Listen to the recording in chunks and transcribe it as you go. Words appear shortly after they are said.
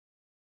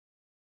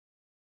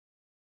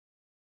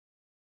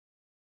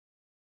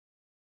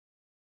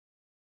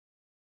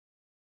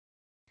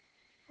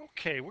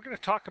Okay, we're going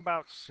to talk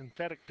about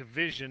synthetic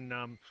division.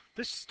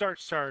 This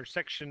starts our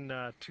section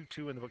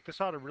 2.2 in the book. This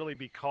ought to really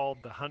be called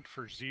the hunt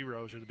for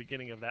zeros, or the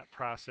beginning of that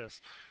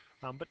process.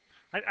 But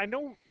I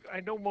know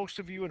most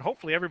of you, and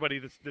hopefully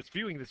everybody that's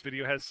viewing this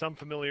video has some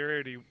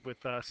familiarity with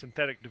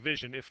synthetic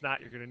division. If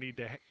not, you're going to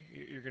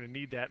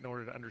need that in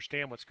order to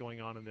understand what's going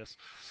on in this.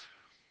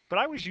 But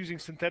I was using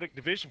synthetic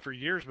division for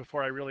years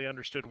before I really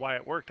understood why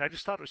it worked. I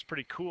just thought it was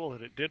pretty cool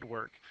that it did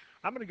work.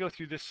 I'm going to go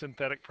through this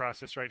synthetic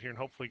process right here and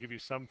hopefully give you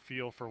some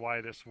feel for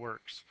why this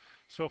works.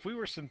 So if we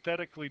were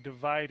synthetically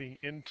dividing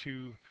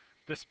into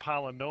this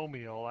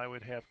polynomial, I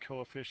would have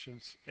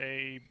coefficients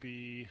A,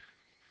 B,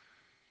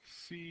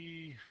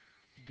 C,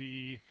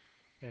 D,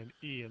 and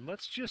E. And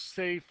let's just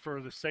say for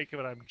the sake of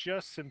it, I'm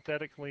just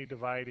synthetically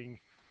dividing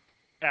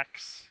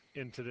x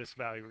into this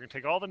value. We're going to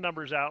take all the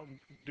numbers out and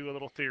do a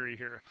little theory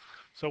here.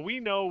 So we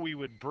know we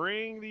would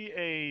bring the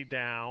a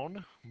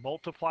down,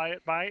 multiply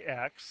it by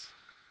x,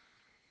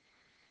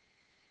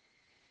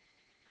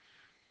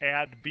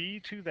 add b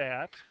to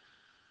that,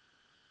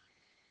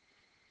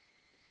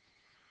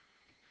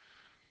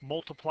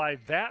 multiply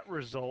that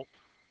result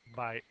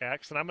by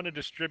x, and I'm going to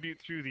distribute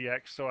through the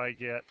x so I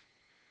get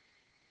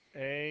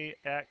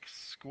ax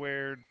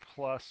squared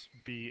plus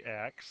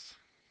bx.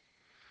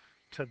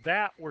 To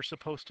that, we're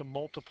supposed to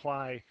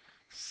multiply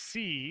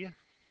c,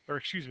 or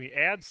excuse me,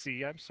 add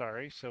c, I'm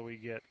sorry. So we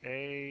get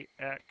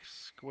ax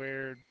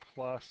squared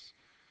plus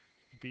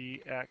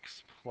bx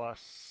plus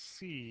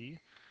c.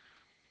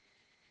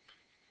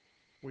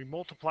 We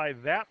multiply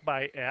that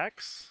by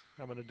x.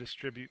 I'm going to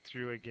distribute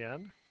through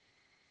again.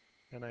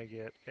 And I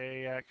get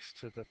ax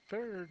to the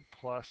third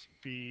plus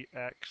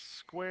bx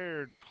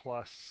squared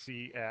plus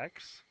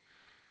cx.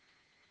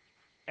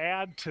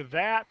 Add to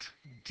that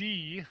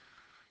d,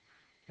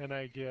 and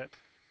I get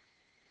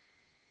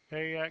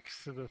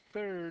ax to the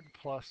third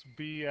plus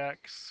bx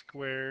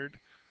squared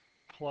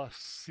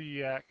plus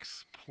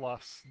cx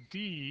plus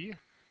d.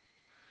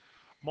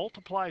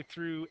 Multiply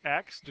through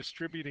x,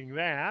 distributing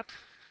that,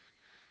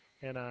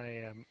 and I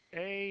am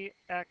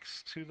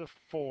ax to the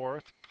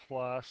fourth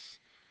plus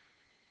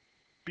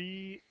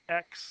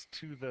bx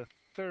to the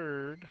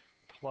third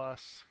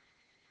plus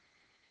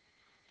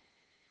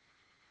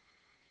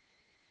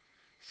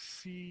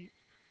cx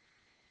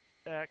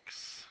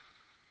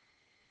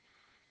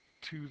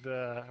to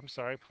the, I'm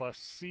sorry, plus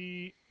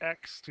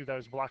cx to, that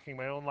was blocking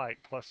my own light,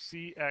 plus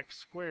cx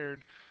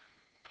squared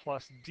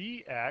plus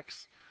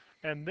dx.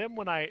 And then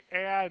when I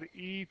add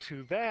e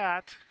to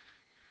that,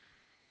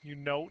 you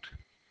note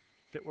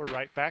that we're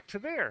right back to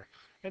there.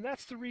 And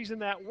that's the reason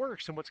that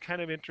works. And what's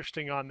kind of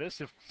interesting on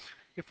this,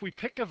 if we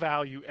pick a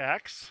value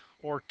x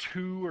or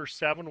 2 or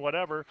 7,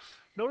 whatever,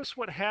 notice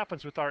what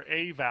happens with our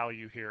a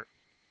value here.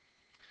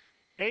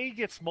 A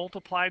gets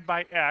multiplied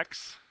by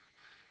x,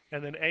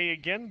 and then a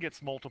again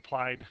gets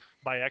multiplied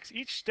by x.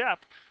 Each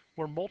step,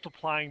 we're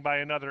multiplying by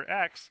another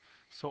x.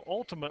 So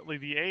ultimately,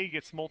 the a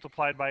gets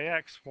multiplied by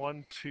x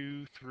 1,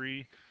 2,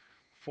 3,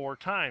 4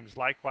 times.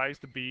 Likewise,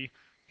 the b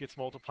gets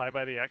multiplied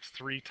by the x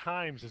 3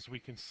 times, as we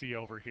can see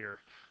over here.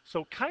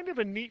 So kind of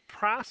a neat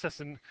process,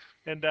 and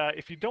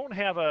if you don't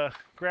have a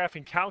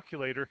graphing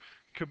calculator,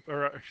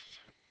 or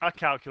a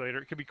calculator,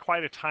 it could be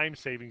quite a time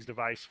savings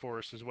device for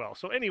us as well.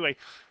 So anyway,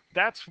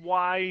 that's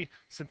why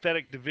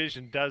synthetic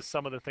division does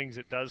some of the things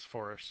it does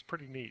for us.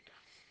 Pretty neat.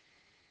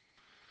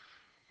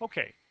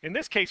 Okay, in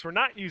this case, we're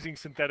not using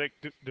synthetic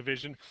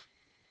division.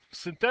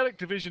 Synthetic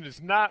division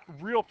is not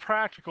real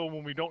practical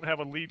when we don't have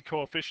a lead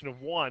coefficient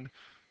of 1.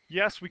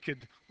 Yes, we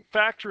could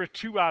factor a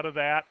 2 out of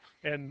that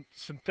and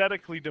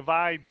synthetically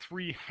divide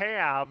 3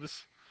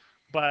 halves,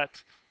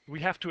 but we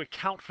have to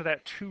account for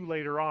that 2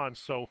 later on.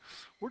 So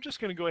we're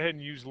just going to go ahead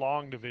and use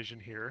long division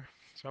here.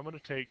 So I'm going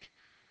to take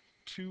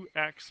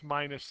 2x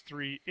minus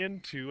 3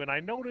 into, and I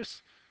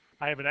notice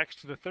I have an x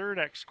to the third,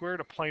 x squared,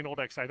 a plain old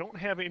x. I don't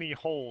have any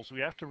holes.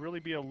 We have to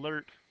really be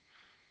alert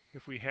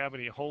if we have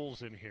any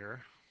holes in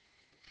here.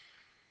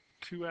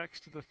 2x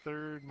to the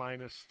third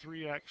minus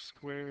 3x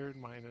squared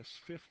minus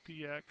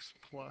 50x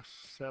plus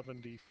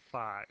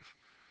 75.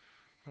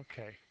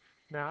 Okay,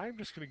 now I'm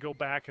just going to go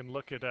back and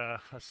look at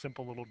a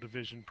simple little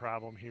division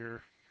problem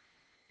here.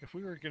 If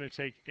we were going to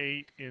take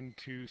 8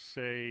 into,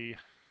 say,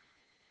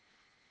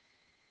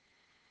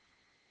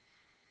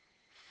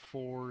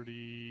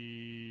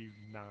 49,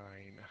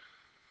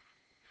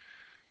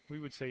 we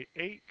would say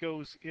 8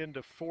 goes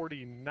into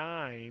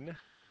 49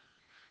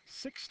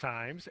 6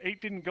 times.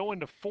 8 didn't go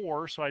into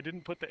 4, so I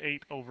didn't put the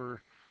 8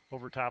 over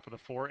top of the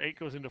 4. 8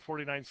 goes into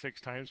 49 6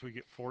 times. We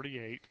get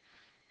 48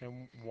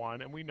 and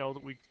 1. And we know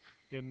that when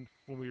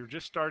we were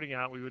just starting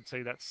out, we would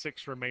say that's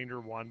 6 remainder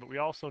 1. But we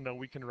also know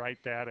we can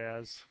write that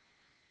as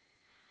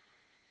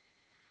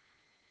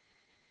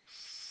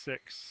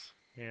 6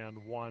 and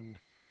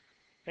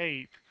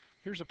 1/8.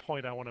 Here's a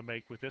point I want to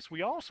make with this.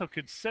 We also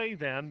could say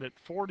then that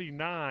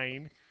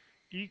 49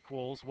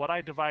 equals what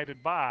I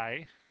divided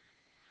by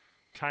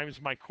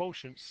times my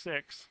quotient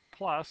 6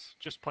 plus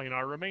just plain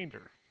our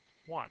remainder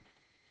 1.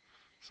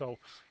 So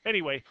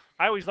anyway,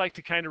 I always like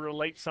to kind of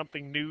relate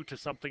something new to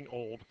something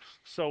old.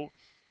 So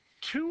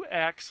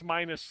 2x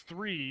minus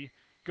 3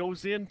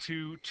 goes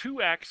into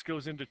 2x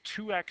goes into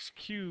 2x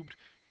cubed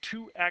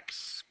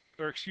 2x,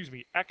 or excuse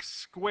me, x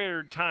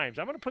squared times.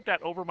 I'm going to put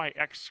that over my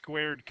x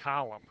squared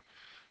column.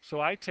 So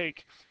I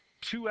take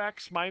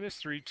 2x minus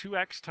 3,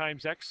 2x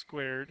times x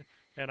squared,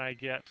 and I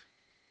get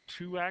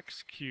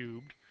 2x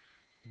cubed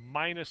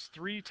minus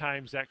 3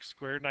 times x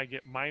squared, and I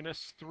get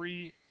minus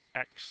 3x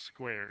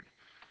squared.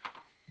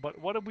 But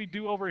what did we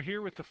do over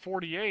here with the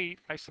 48?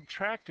 I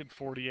subtracted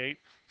 48,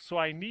 so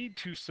I need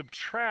to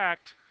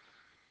subtract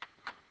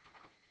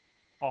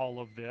all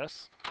of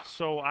this.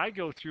 So I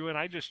go through and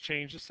I just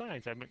change the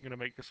signs. I'm going to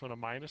make this one a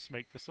minus,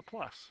 make this a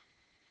plus.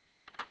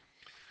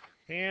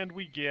 And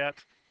we get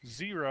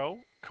 0,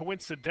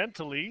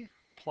 coincidentally,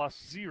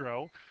 plus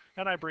 0,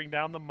 and I bring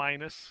down the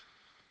minus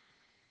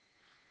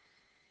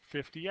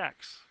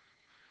 50x.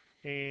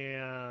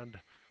 And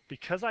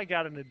because I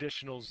got an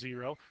additional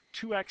 0,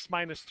 2x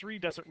minus 3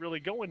 doesn't really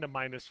go into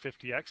minus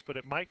 50x, but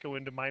it might go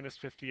into minus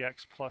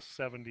 50x plus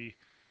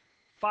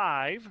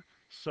 75.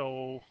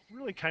 So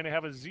really kind of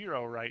have a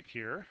 0 right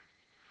here.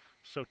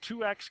 So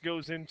 2x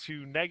goes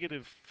into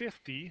negative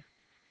 50,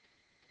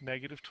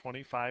 negative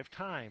 25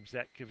 times.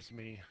 That gives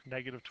me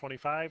negative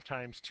 25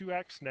 times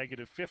 2x,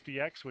 negative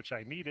 50x, which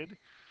I needed.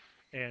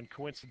 And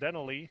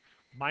coincidentally,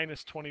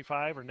 minus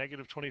 25 or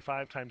negative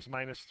 25 times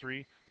minus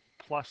 3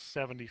 plus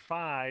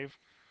 75.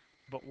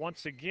 But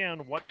once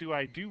again, what do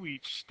I do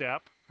each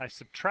step? I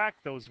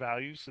subtract those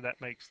values, so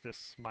that makes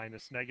this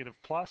minus negative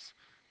plus,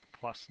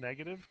 plus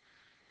negative,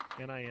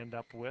 and I end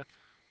up with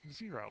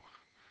 0.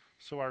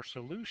 So our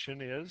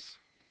solution is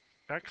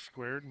x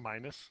squared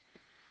minus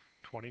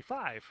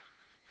 25,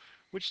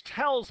 which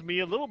tells me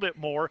a little bit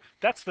more.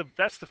 That's the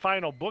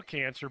final book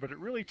answer, but it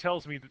really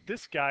tells me that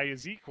this guy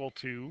is equal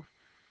to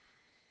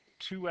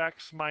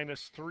 2x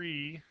minus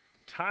 3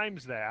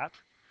 times that,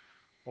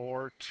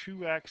 or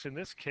 2x in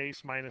this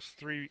case minus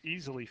 3,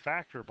 easily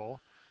factorable,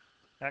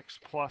 x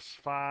plus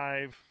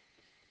 5,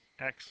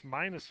 x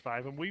minus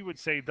 5, and we would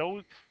say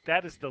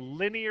that is the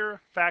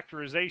linear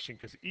factorization,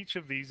 because each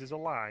of these is a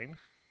line.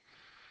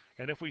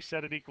 And if we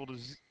set it equal to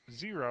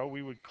 0,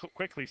 we would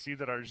quickly see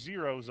that our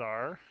zeros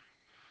are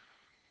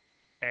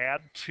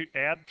add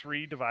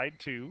 3, divide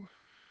 2,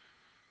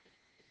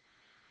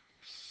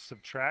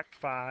 subtract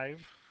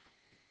 5,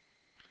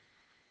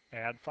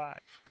 add 5.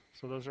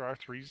 So those are our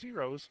 3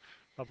 zeros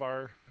of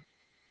our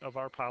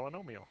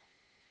polynomial.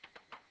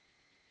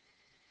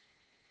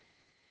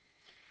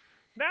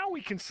 Now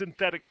we can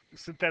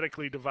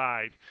synthetically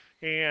divide.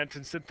 And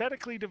to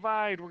synthetically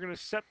divide, we're going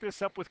to set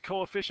this up with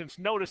coefficients.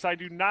 Notice I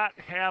do not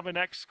have an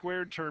x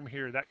squared term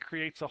here. That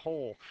creates a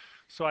hole.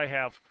 So I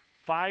have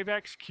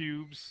 5x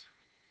cubes,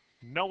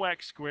 no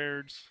x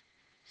squareds,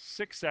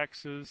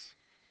 6x's,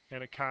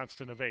 and a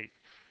constant of 8.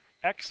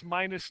 X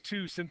minus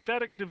 2,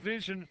 synthetic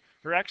division,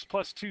 or x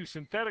plus 2,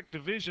 synthetic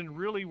division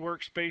really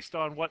works based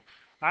on what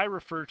I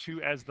refer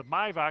to as the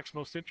MyVox.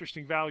 Most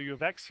interesting value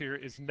of x here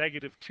is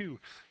negative 2.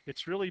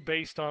 It's really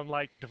based on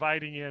like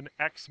dividing in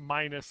x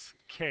minus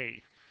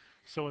k.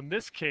 So in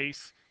this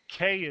case,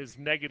 k is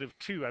negative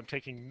 2. I'm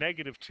taking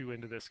negative 2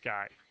 into this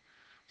guy.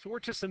 So we're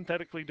to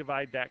synthetically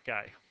divide that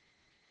guy.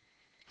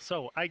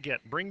 So I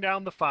get, bring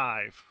down the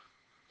 5,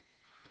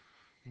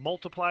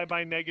 multiply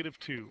by negative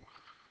 2,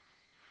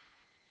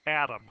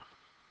 add them,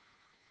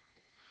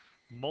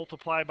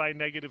 multiply by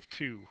negative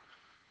 2,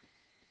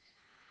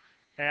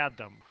 add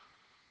them,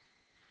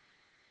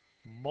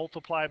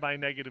 multiply by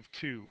negative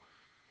 2,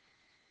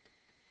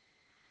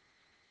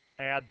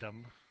 add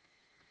them,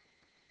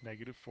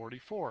 negative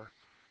 44.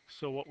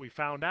 So what we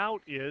found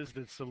out is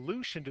the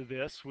solution to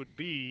this would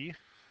be,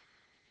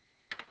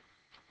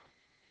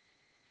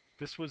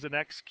 this was an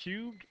x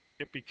cubed,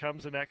 it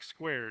becomes an x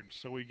squared.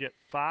 So we get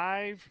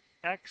 5x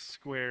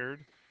squared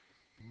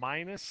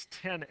minus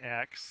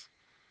 10x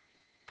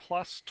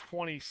plus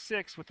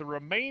 26 with a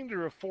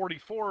remainder of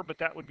 44, but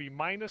that would be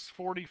minus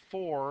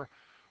 44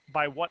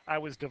 by what I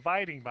was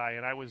dividing by,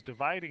 and I was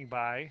dividing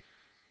by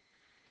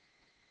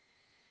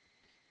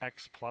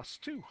x plus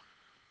 2.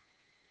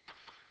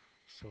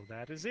 So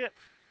that is it.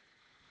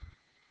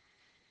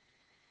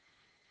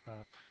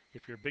 Uh,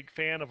 if you're a big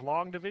fan of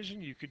long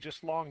division, you could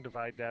just long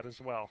divide that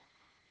as well.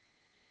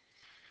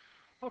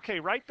 Okay,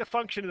 write the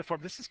function in the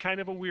form. This is kind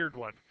of a weird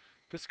one.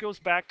 This goes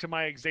back to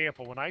my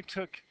example. When I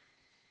took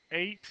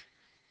 8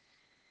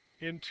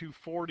 into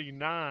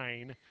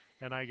 49,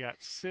 and I got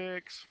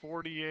 6,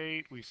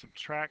 48, we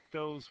subtract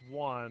those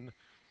 1,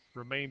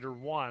 remainder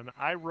 1,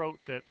 I wrote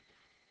that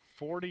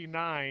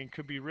 49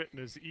 could be written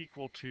as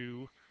equal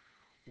to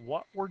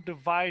what we're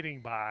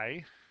dividing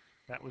by,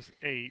 that was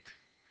 8,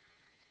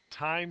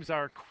 times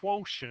our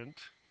quotient,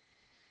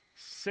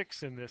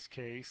 6 in this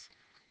case,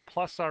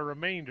 plus our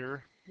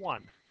remainder,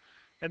 1.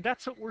 And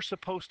that's what we're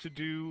supposed to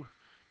do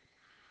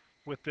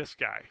with this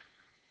guy.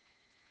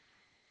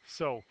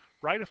 So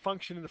write a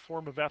function in the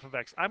form of f of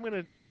x. I'm going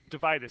to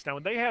divide this. Now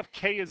when they have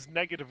k as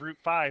negative root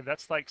 5,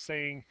 that's like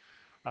saying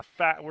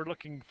we're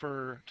looking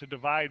to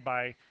divide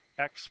by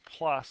x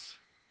plus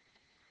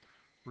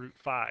root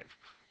 5.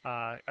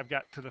 I've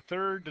got to the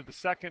third, to the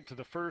second, to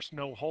the first,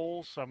 no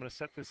holes, so I'm going to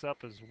set this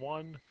up as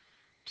 1,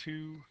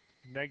 2,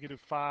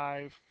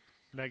 -5,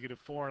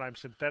 -4, and I'm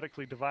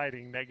synthetically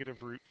dividing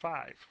negative root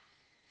 5,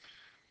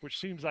 which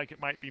seems like it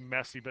might be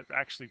messy, but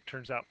actually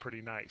turns out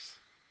pretty nice.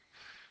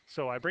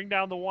 So I bring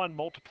down the 1,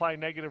 multiply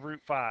negative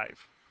root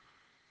 5.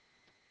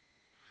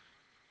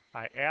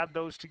 I add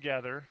those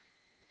together,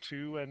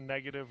 2 and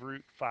negative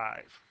root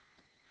 5.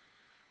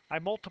 I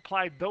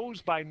multiplied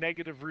those by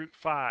negative root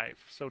 5.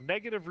 So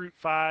negative root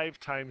 5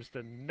 times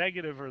the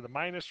negative or the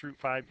minus root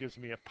 5 gives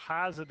me a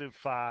positive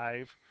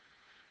 5.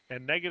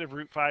 And negative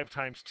root 5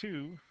 times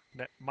 2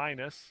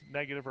 minus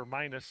negative or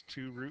minus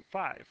 2 root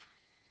 5.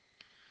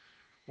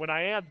 When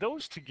I add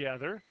those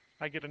together,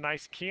 I get a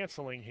nice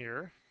canceling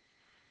here.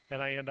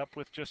 And I end up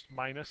with just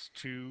minus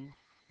 2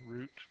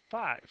 root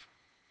 5.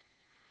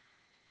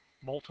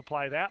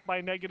 Multiply that by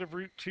negative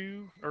root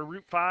 2 or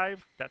root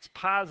 5. That's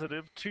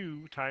positive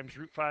 2 times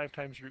root 5,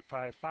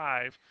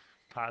 5,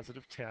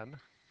 positive 10.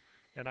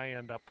 And I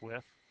end up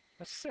with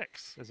a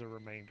 6 as a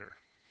remainder.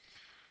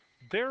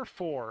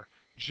 Therefore,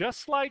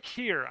 just like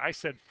here, I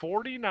said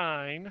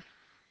 49,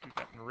 do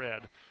that in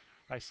red,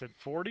 I said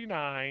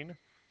 49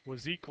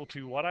 was equal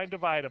to what I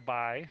divided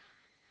by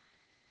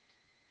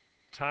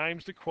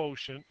times the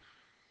quotient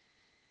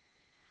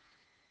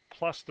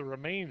plus the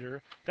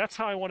remainder. That's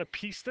how I want to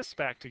piece this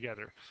back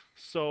together.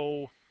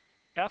 So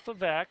f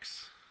of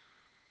x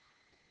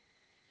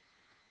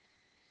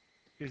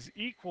is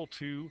equal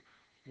to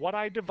what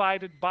I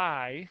divided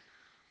by,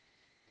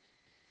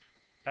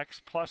 x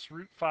plus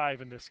root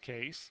 5 in this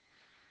case,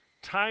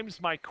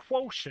 times my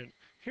quotient.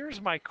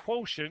 Here's my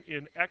quotient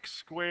in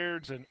x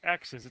squareds and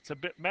x's. It's a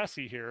bit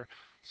messy here.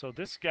 So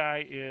this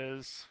guy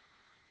is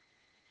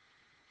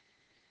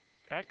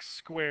x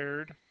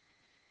squared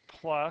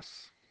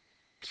plus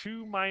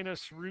 2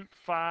 minus root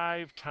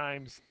 5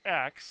 times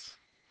x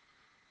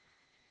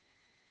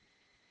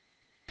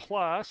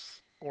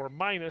plus, or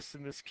minus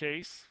in this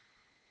case,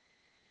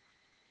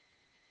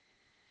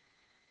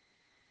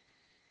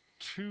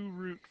 2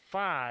 root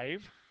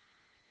 5,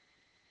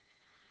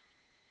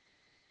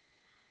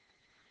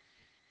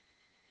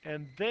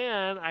 and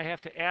then I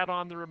have to add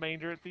on the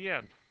remainder at the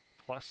end,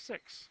 plus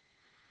 6.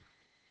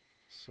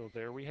 So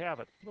there we have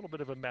it. A little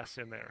bit of a mess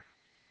in there.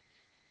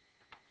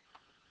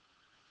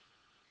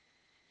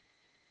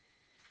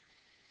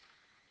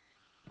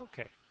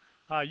 Okay.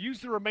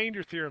 Use the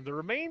remainder theorem. The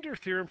remainder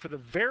theorem for the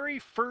very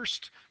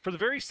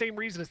same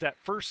reason as that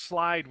first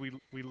slide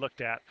we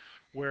looked at,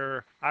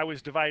 where I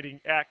was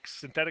dividing x,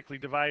 synthetically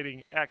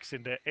dividing x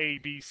into a,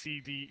 b, c,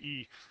 d,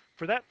 e.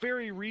 For that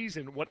very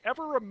reason,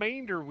 whatever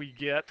remainder we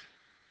get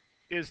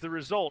is the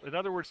result. In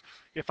other words,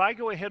 if I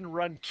go ahead and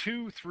run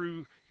 2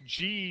 through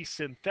g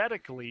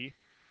synthetically,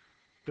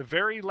 the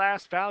very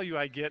last value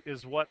I get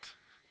is what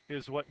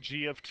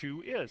g of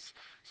 2 is.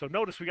 So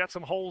notice we got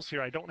some holes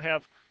here. I don't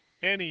have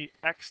any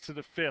x to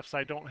the fifths.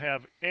 I don't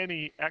have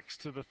any x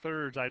to the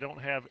thirds. I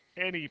don't have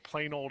any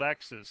plain old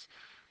x's.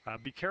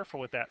 Be careful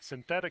with that.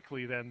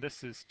 Synthetically, then,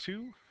 this is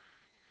 2,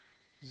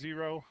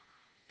 0,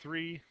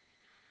 3,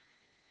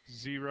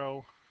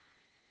 0,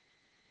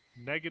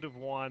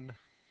 -1,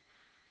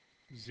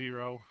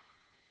 0,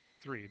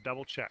 3.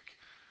 Double check.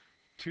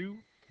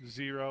 2,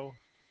 0,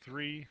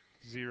 3,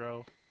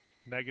 0,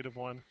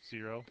 -1,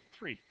 0,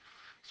 3.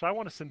 So I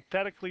want to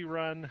synthetically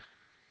run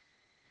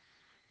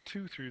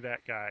 2 through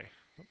that guy.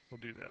 We'll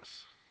do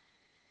this.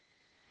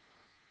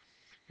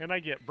 And I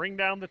get, bring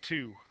down the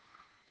 2,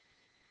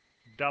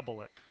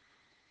 double it.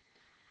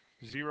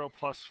 0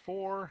 plus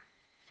 4,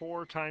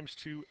 4 times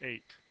 2,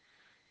 8.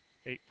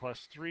 8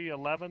 plus 3,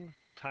 11,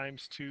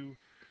 times 2,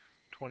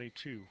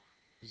 22.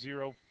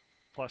 0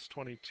 plus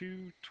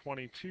 22,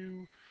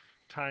 22,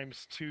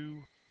 times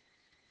 2,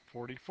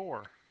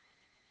 44.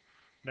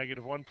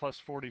 -1 plus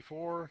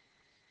 44,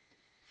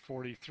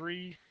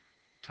 43,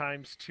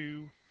 times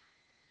 2,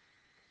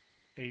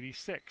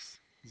 86.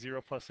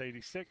 0 plus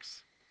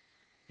 86,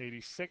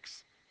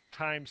 86,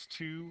 times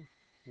 2,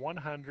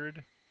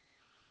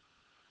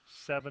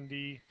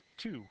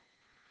 172,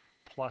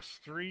 plus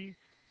 3,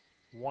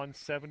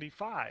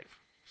 175.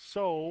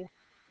 So,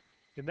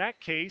 in that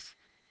case,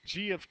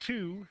 g of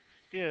 2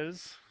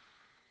 is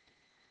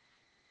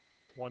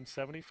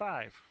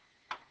 175.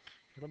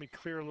 Let me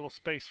clear a little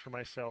space for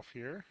myself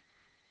here.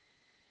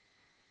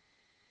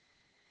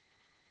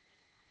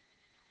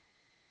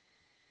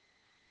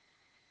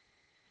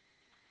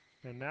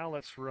 And now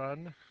let's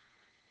run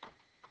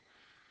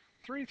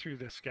 3 through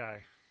this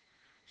guy.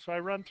 So I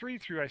run 3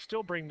 through, I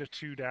still bring the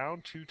 2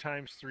 down. 2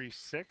 times 3,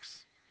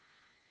 6.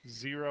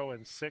 0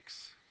 and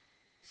 6,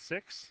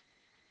 6.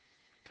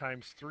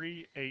 Times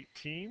 3,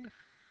 18.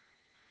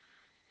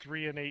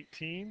 3 and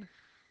 18,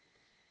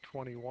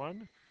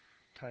 21.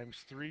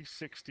 Times 3,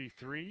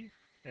 63.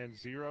 And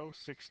 0,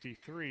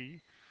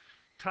 63.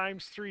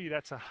 Times 3,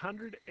 that's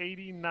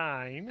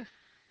 189.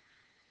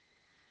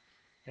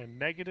 And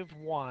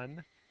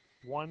 -1,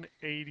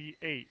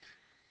 188.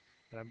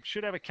 I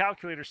should have a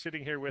calculator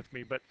sitting here with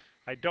me, but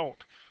I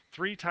don't.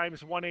 3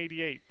 times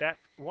 188. That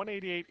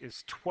 188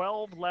 is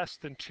 12 less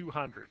than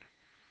 200.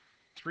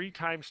 3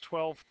 times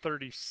 12,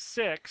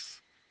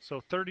 36.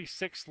 So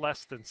 36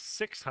 less than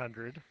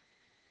 600.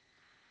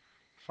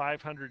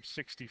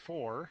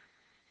 564.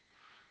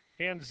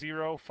 And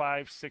 0,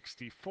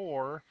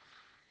 564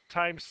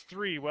 times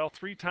 3. Well,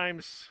 3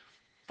 times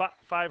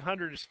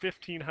 500 is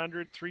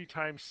 1500. 3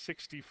 times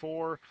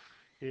 64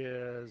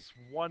 is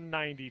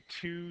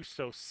 192.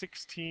 So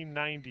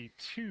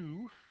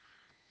 1692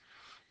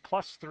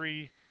 plus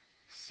 3,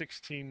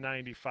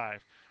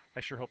 1695. I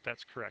sure hope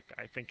that's correct.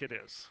 I think it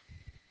is.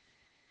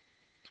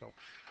 So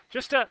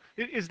just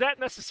is that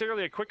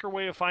necessarily a quicker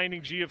way of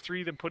finding g of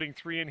 3 than putting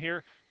 3 in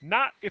here?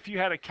 Not if you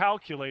had a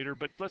calculator,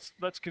 but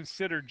let's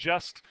consider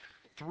just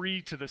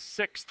 3 to the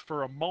 6th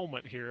for a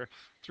moment here.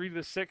 3 to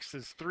the 6th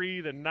is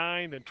 3, then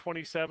 9, then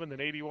 27,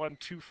 then 81,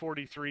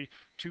 243,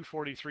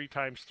 243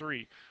 times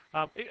 3.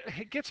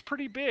 It gets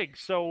pretty big.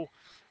 So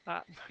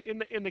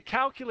in the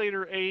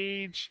calculator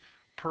age,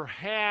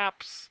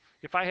 perhaps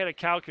if I had a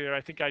calculator,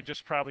 I think I'd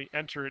just probably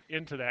enter it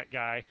into that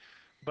guy.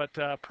 But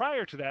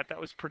prior to that, that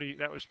was pretty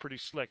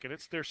slick, and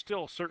there's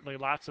still certainly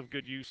lots of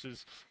good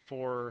uses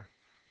for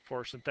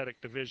synthetic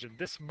division.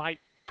 This might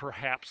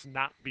perhaps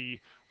not be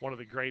one of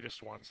the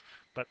greatest ones,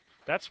 but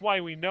that's why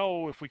we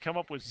know if we come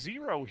up with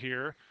 0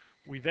 here,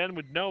 we then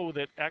would know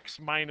that x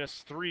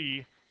minus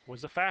 3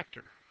 was a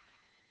factor.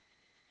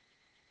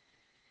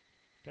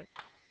 Okay.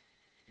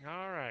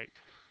 All right.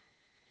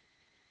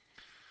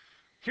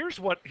 Here's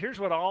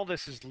what all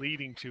this is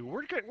leading to.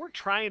 We're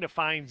trying to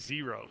find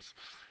zeros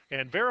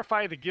and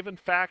verify the given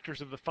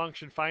factors of the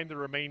function, find the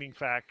remaining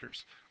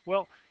factors.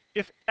 Well,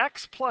 if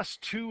x plus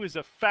 2 is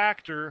a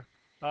factor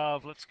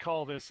of, let's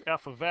call this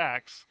f of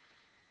x,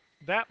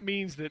 that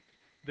means that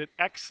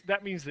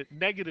means that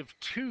negative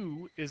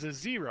 2 is a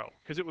 0,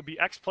 because it would be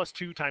x plus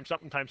 2 times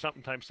something times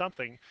something times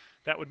something.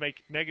 That would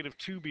make negative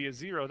 2 be a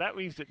 0. That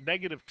means that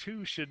negative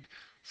 2 should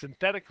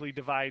synthetically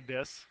divide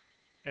this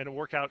and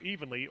work out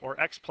evenly, or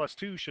x plus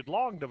 2 should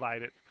long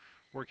divide it,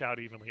 work out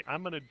evenly.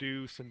 I'm going to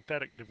do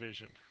synthetic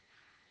division.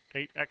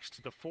 8x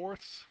to the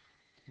fourths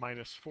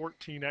minus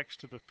 14x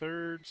to the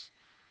thirds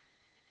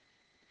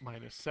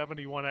minus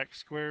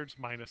 71x squareds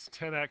minus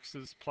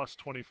 10x's plus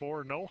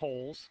 24, no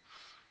holes.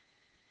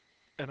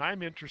 And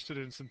I'm interested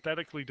in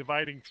synthetically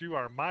dividing through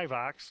our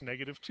myvox,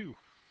 negative 2.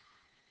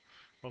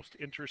 Most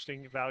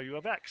interesting value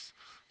of x.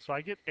 So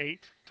I get 8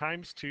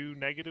 times 2,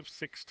 negative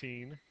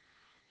 16,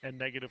 and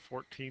negative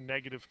 14,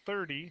 negative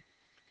 30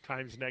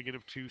 times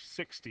negative 2,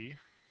 60.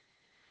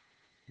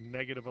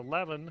 Negative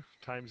 11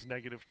 times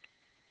negative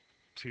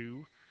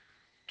 2,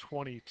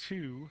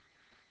 22.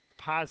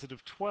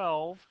 Positive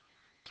 12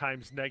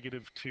 times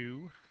negative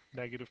 2,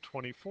 negative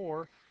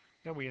 24,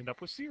 and we end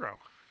up with 0.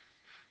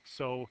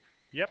 So,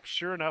 yep,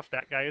 sure enough,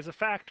 that guy is a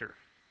factor.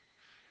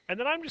 And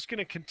then I'm just going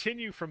to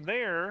continue from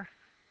there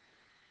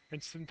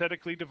and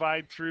synthetically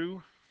divide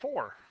through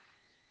 4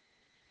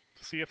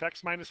 to see if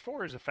x minus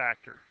 4 is a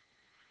factor.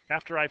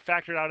 After I've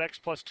factored out x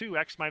plus 2,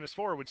 x minus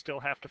 4 would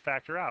still have to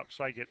factor out.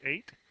 So I get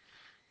 8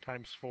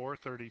 times 4,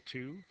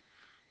 32.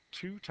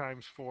 2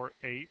 times 4,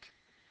 8.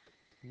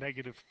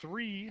 Negative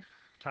 3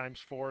 times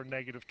 4,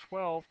 negative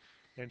 12.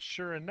 And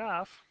sure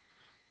enough,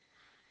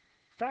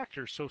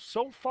 factors.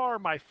 So far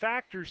my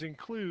factors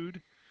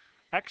include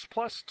x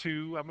plus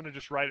 2, I'm going to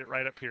just write it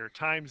right up here,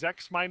 times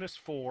x minus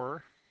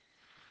 4,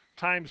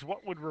 times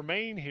what would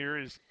remain here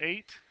is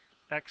 8x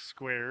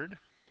squared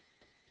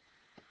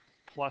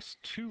plus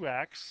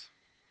 2x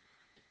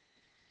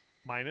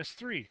minus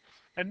 3.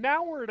 And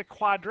now we're at a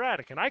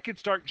quadratic, and I could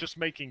start just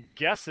making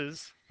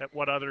guesses at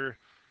what other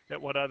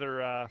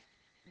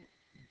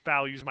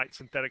values might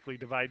synthetically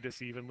divide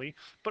this evenly.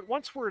 But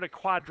once we're at a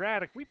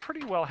quadratic, we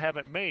pretty well have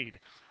it made.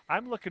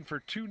 I'm looking for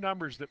two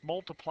numbers that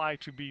multiply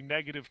to be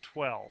negative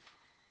 12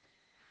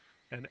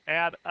 and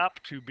add up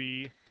to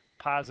be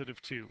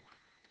positive 2.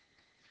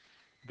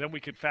 Then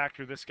we could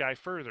factor this guy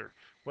further.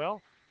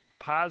 Well,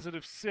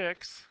 positive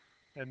 6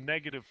 and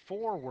negative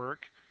 4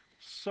 work,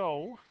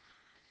 so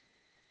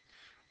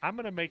I'm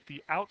going to make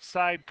the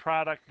outside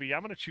product be,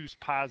 I'm going to choose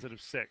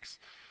positive 6.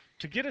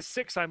 To get a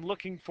 6, I'm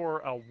looking for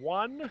a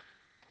 1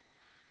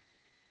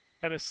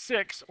 and a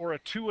 6, or a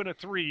 2 and a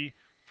 3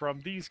 from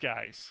these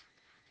guys.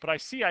 But I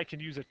see I can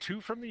use a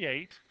 2 from the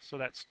 8, so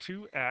that's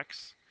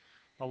 2x,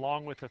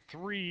 along with a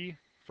 3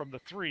 from the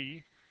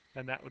 3,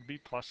 and that would be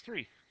plus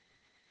 3.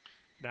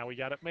 Now we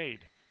got it made.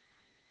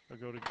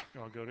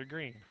 I'll go to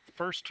green.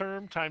 First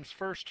term times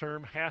first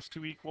term has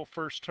to equal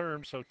first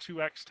term, so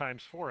 2x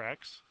times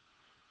 4x.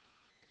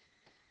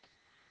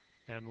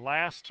 And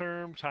last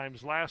term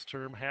times last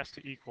term has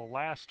to equal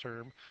last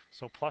term,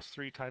 so plus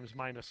 3 times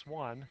minus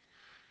 1.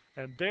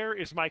 And there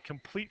is my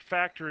complete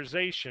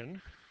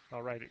factorization.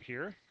 I'll write it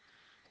here.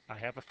 I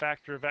have a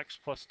factor of x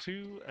plus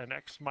 2, an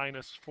x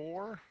minus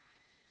 4,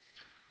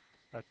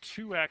 a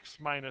 2x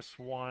minus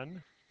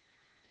 1,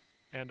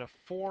 and a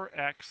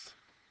 4x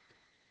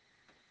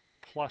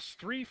plus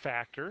 3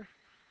 factor.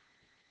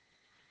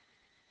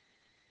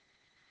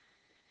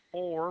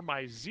 or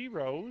my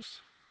zeros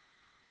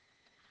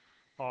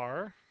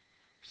are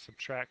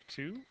subtract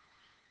 2,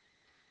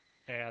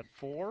 add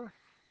 4,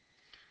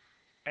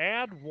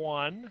 add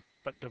 1,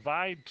 but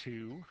divide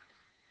 2,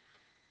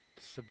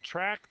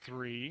 subtract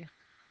 3,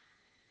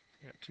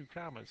 got two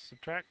commas,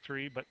 subtract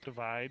 3, but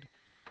divide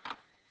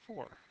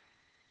 4.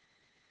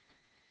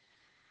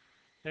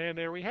 And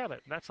there we have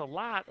it. That's a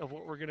lot of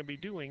what we're going to be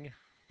doing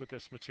with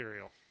this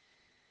material.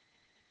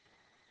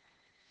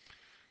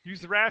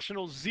 Use the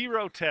rational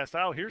zero test.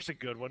 Oh, here's a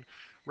good one.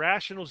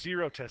 Rational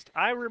zero test.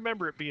 I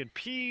remember it being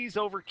p's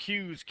over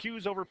q's,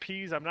 q's over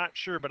p's. I'm not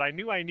sure, but I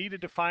knew I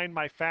needed to find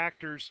my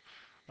factors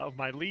of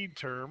my lead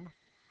term,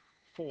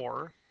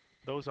 4.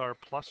 Those are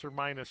plus or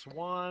minus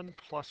 1,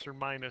 plus or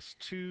minus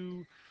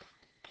 2,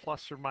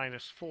 plus or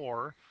minus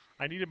 4.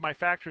 I needed my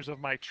factors of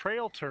my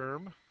trail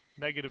term,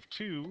 negative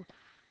 2.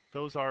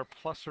 Those are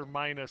plus or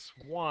minus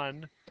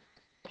 1,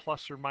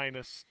 plus or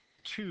minus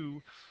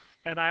 2.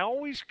 And I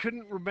always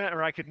couldn't remember,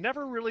 or I could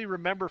never really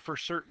remember for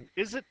certain.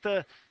 Is it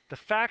the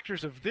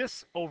factors of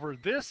this over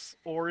this,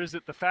 or is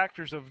it the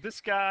factors of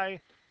this guy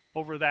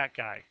over that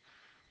guy?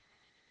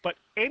 But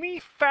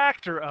any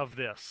factor of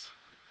this,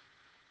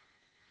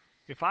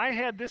 if I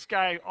had this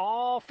guy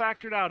all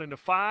factored out into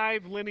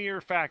 5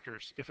 linear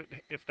factors,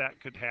 if that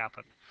could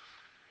happen,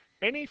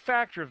 any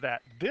factor of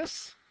that,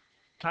 this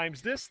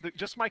times this,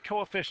 just my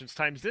coefficients,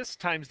 times this,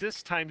 times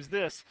this, times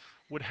this,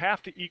 would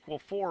have to equal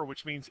 4,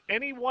 which means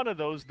any one of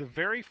those, the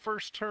very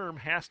first term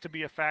has to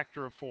be a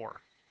factor of 4.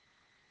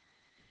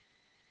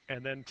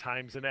 And then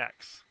times an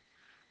x.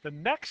 The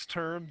next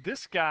term,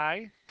 this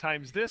guy,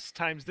 times this,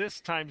 times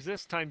this, times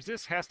this, times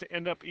this, has to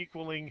end up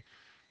equaling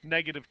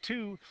negative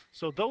 2.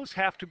 So those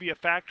have to be a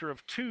factor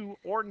of 2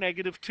 or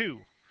negative 2.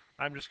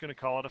 I'm just going to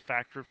call it a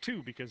factor of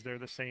 2 because they're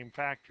the same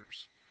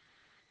factors.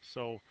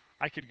 So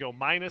I could go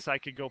minus, I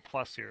could go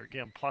plus here.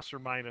 Again, plus or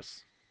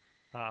minus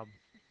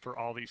for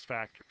all these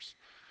factors.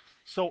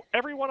 So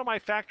every one of my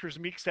factors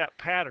meets that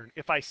pattern.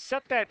 If I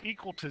set that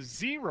equal to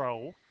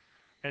 0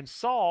 and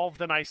solve,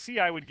 then I see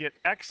I would get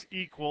x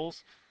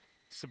equals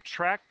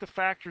subtract the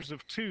factors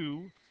of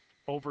 2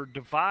 over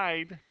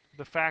divide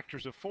the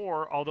factors of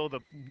 4, although the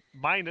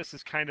minus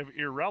is kind of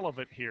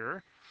irrelevant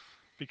here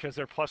because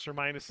they're plus or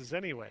minuses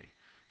anyway.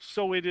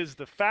 So it is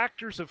the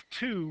factors of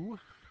 2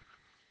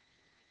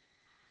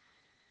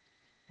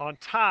 on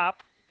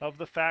top of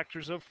the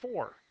factors of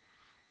 4.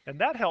 And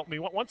that helped me.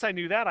 Once I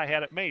knew that, I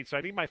had it made. So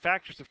I need my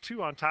factors of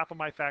 2 on top of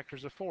my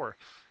factors of 4.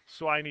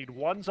 So I need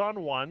 1s on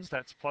 1s,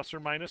 that's plus or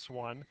minus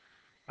 1.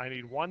 I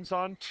need 1s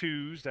on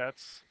 2s,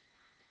 that's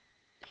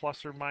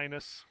plus or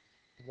minus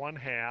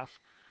 1/2.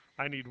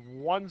 I need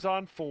 1s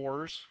on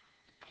 4s,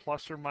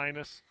 plus or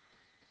minus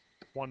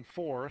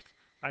 1/4.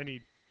 I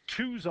need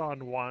 2s on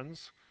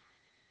 1s,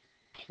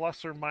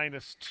 plus or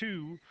minus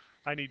 2.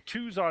 I need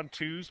 2s on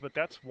 2s, but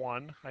that's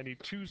 1. I need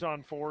 2s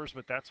on 4s,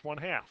 but that's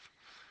 1/2.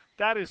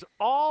 That is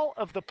all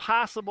of the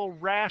possible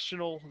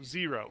rational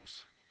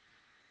zeros.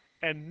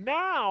 And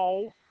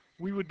now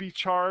we would be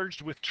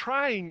charged with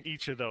trying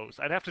each of those.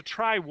 I'd have to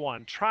try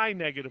 1, try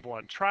negative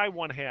 1, try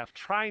 1/2,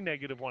 try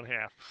negative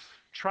 1/2,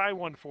 try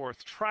 1/4,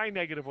 try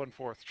negative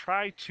 1/4,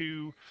 try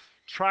 2,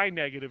 try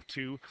negative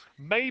 2.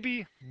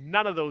 Maybe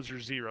none of those are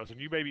zeros.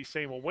 And you may be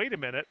saying, well, wait a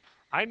minute.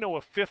 I know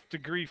a fifth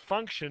degree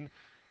function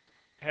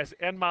has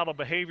n model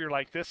behavior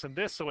like this and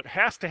this, so it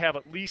has to have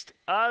at least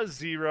a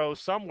 0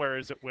 somewhere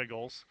as it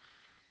wiggles.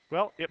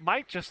 Well, it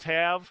might just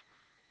have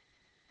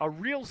a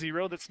real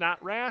 0 that's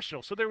not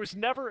rational. So there was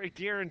never a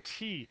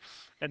guarantee.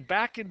 And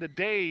back in the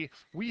day,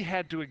 we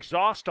had to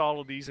exhaust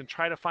all of these and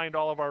try to find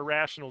all of our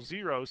rational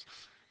zeros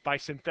by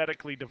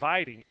synthetically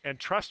dividing. And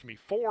trust me,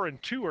 4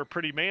 and 2 are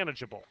pretty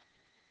manageable.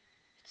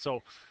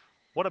 So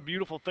what a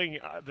beautiful thing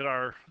that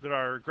our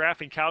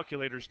graphing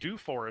calculators do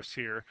for us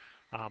here.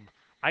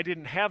 I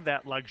didn't have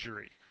that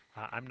luxury.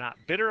 I'm not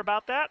bitter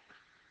about that.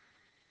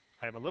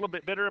 I'm a little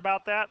bit bitter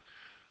about that,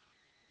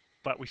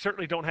 but we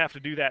certainly don't have to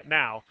do that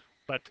now.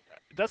 But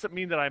it doesn't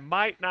mean that I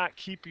might not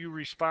keep you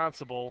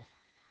responsible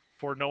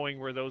for knowing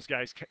where those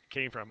guys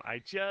came from. I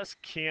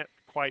just can't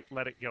quite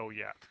let it go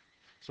yet.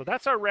 So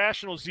that's our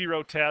rational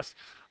zero test.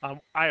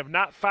 I have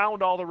not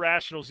found all the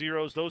rational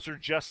zeros. Those are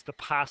just the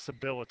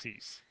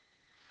possibilities.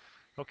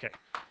 Okay,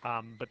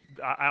 but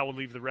I will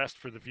leave the rest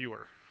for the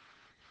viewer.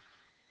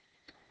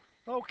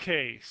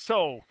 Okay,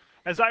 so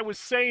as I was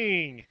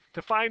saying,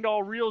 to find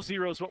all real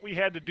zeros, what we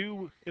had to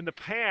do in the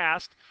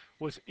past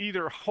was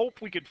either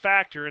hope we could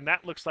factor, and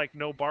that looks like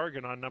no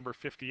bargain on number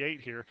 58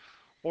 here,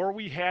 or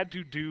we had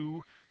to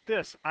do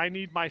this. I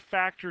need my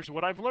factors.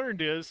 What I've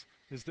learned is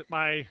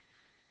that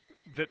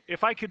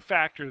if I could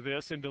factor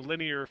this into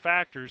linear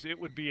factors, it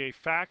would be a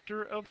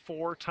factor of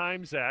 4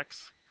 times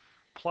x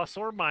plus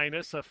or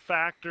minus a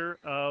factor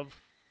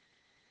of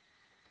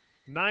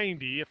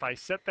 90. If I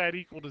set that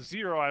equal to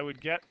 0, I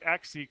would get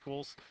x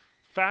equals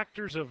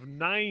factors of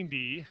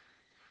 90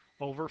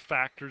 over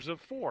factors of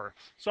 4.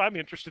 So I'm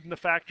interested in the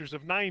factors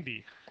of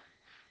 90.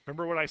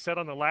 Remember what I said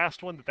on the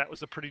last one, that that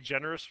was a pretty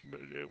generous,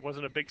 it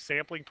wasn't a big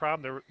sampling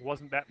problem. There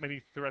wasn't that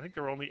many, I think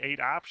there were only 8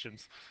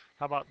 options.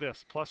 How about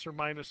this? Plus or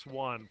minus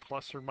 1,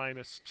 plus or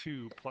minus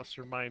 2, plus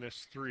or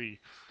minus 3,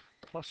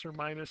 plus or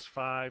minus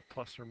 5,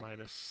 plus or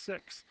minus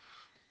 6,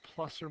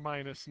 plus or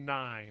minus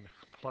 9,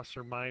 plus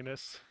or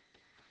minus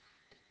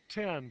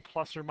 10,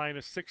 plus or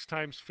minus 6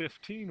 times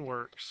 15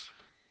 works,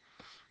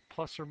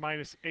 plus or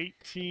minus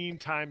 18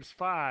 times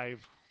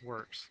 5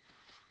 works,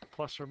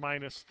 plus or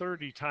minus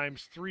 30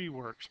 times 3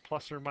 works,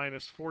 plus or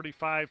minus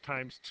 45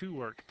 times 2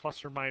 works,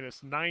 plus or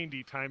minus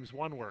 90 times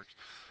 1 works.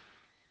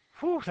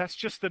 Whew, that's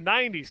just the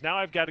 90s. Now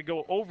I've got to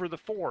go over the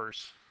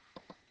 4s.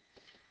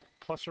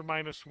 Plus or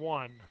minus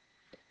 1,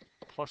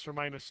 plus or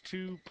minus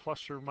 2,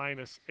 plus or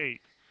minus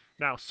 8.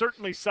 Now,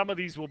 certainly some of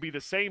these will be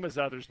the same as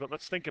others, but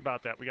let's think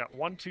about that. We got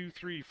 1, 2,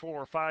 3,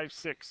 4, 5,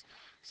 6,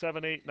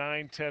 7, 8,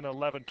 9, 10,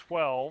 11,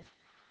 12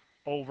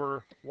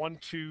 over 1,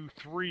 2,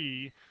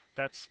 3.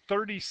 That's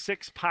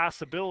 36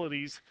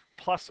 possibilities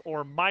plus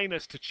or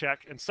minus to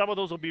check, and some of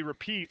those will be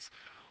repeats.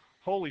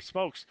 Holy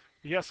smokes.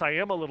 Yes, I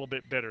am a little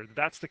bit bitter.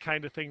 That's the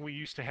kind of thing we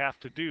used to have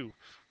to do.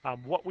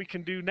 What we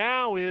can do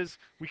now is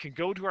we can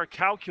go to our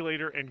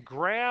calculator and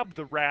grab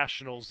the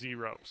rational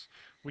zeros.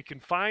 We can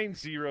find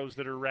zeros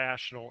that are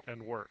rational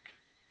and work.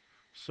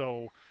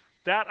 So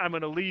that I'm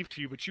going to leave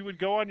to you, but you would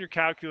go on your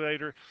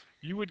calculator,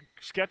 you would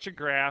sketch a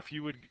graph,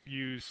 you would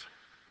use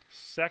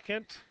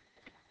second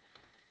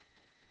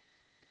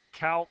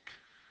calc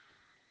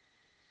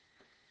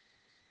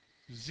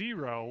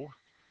 0,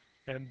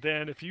 and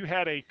then if you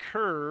had a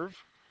curve,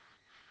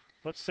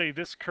 let's say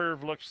this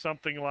curve looks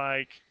something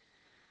like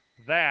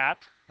that,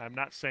 I'm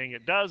not saying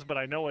it does, but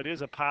I know it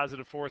is a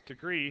positive fourth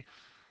degree,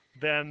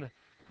 then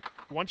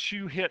once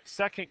you hit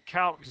second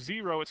calc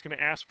 0, it's going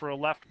to ask for a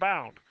left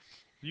bound.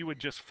 You would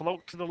just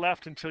float to the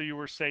left until you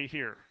were, say,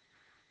 here.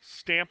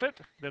 Stamp it,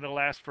 then it'll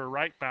ask for a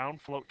right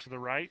bound, float to the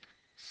right,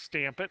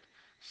 stamp it,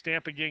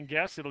 stamp again,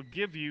 guess, it'll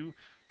give you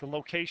the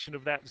location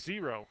of that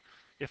 0.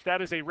 If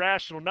that is a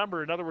rational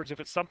number, in other words, if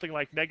it's something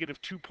like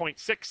negative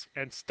 2.6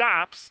 and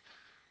stops,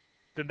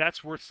 then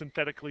that's worth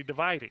synthetically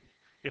dividing.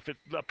 If it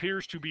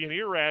appears to be an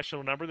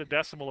irrational number, the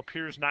decimal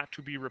appears not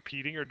to be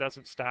repeating or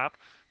doesn't stop,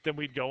 then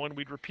we'd go and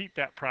we'd repeat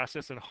that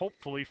process and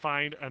hopefully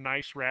find a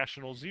nice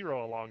rational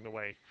 0 along the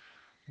way.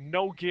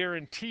 No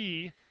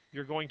guarantee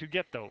you're going to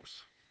get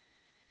those,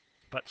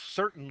 but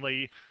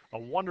certainly a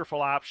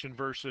wonderful option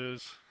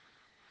versus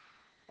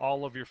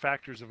all of your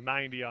factors of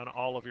 90 on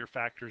all of your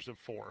factors of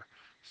 4.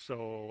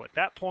 So at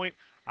that point,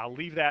 I'll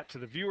leave that to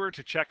the viewer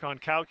to check on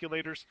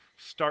calculators,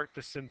 start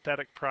the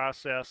synthetic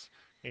process,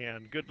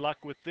 and good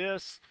luck with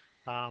this.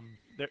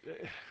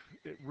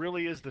 It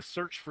really is the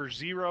search for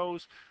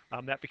zeros.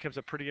 That becomes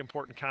a pretty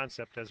important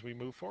concept as we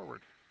move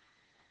forward.